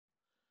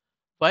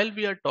While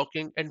we are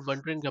talking and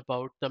wondering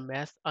about the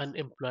mass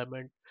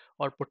unemployment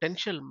or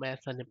potential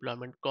mass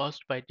unemployment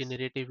caused by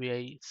generative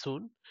AI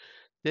soon,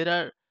 there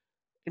are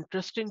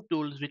interesting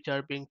tools which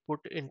are being put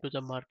into the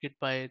market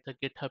by the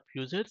GitHub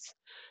users.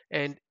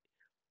 And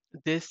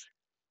this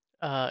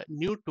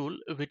new tool,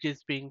 which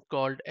is being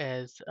called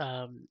as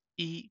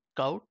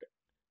Ecout,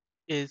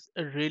 is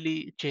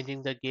really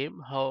changing the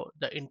game how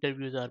the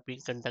interviews are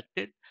being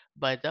conducted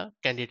by the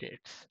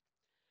candidates.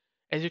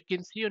 As you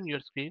can see on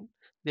your screen,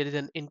 there is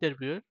an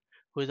interviewer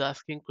who is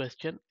asking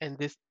question, and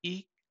this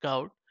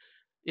Ecout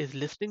is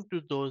listening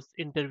to those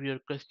interviewer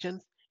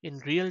questions in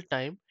real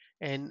time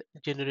and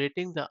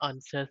generating the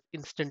answers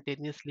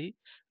instantaneously,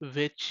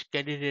 which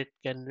candidate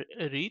can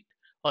read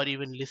or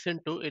even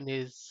listen to in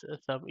his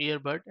some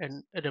earbud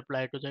and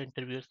reply to the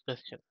interviewer's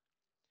question.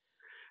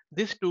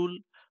 This tool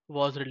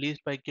was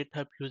released by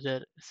GitHub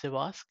user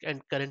Sivask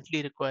and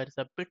currently requires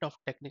a bit of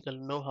technical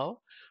know-how,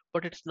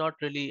 but it's not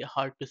really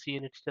hard to see,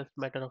 and it's just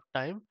matter of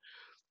time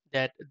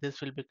that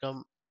this will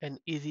become an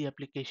easy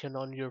application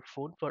on your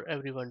phone for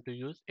everyone to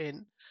use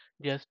in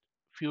just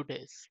few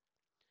days.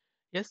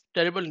 Yes,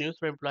 terrible news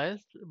for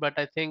employers, but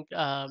I think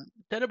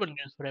terrible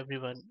news for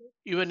everyone.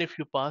 Even if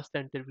you pass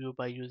the interview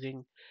by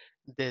using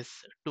this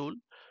tool,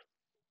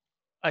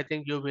 I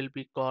think you will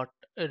be caught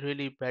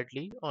really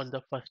badly on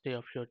the first day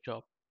of your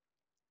job.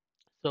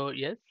 So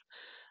yes,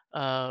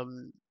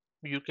 um,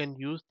 you can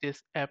use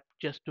this app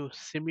just to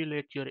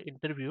simulate your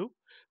interview,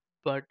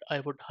 but I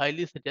would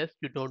highly suggest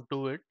you don't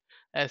do it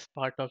as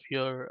part of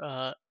your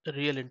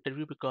real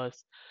interview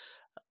because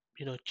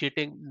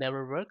cheating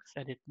never works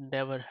and it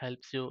never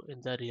helps you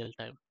in the real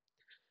time.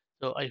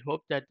 So I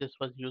hope that this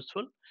was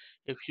useful.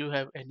 If you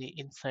have any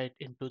insight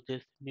into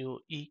this new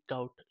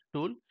eCout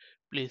tool,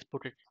 please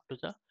put it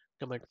into the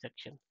comment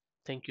section.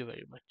 Thank you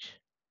very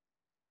much.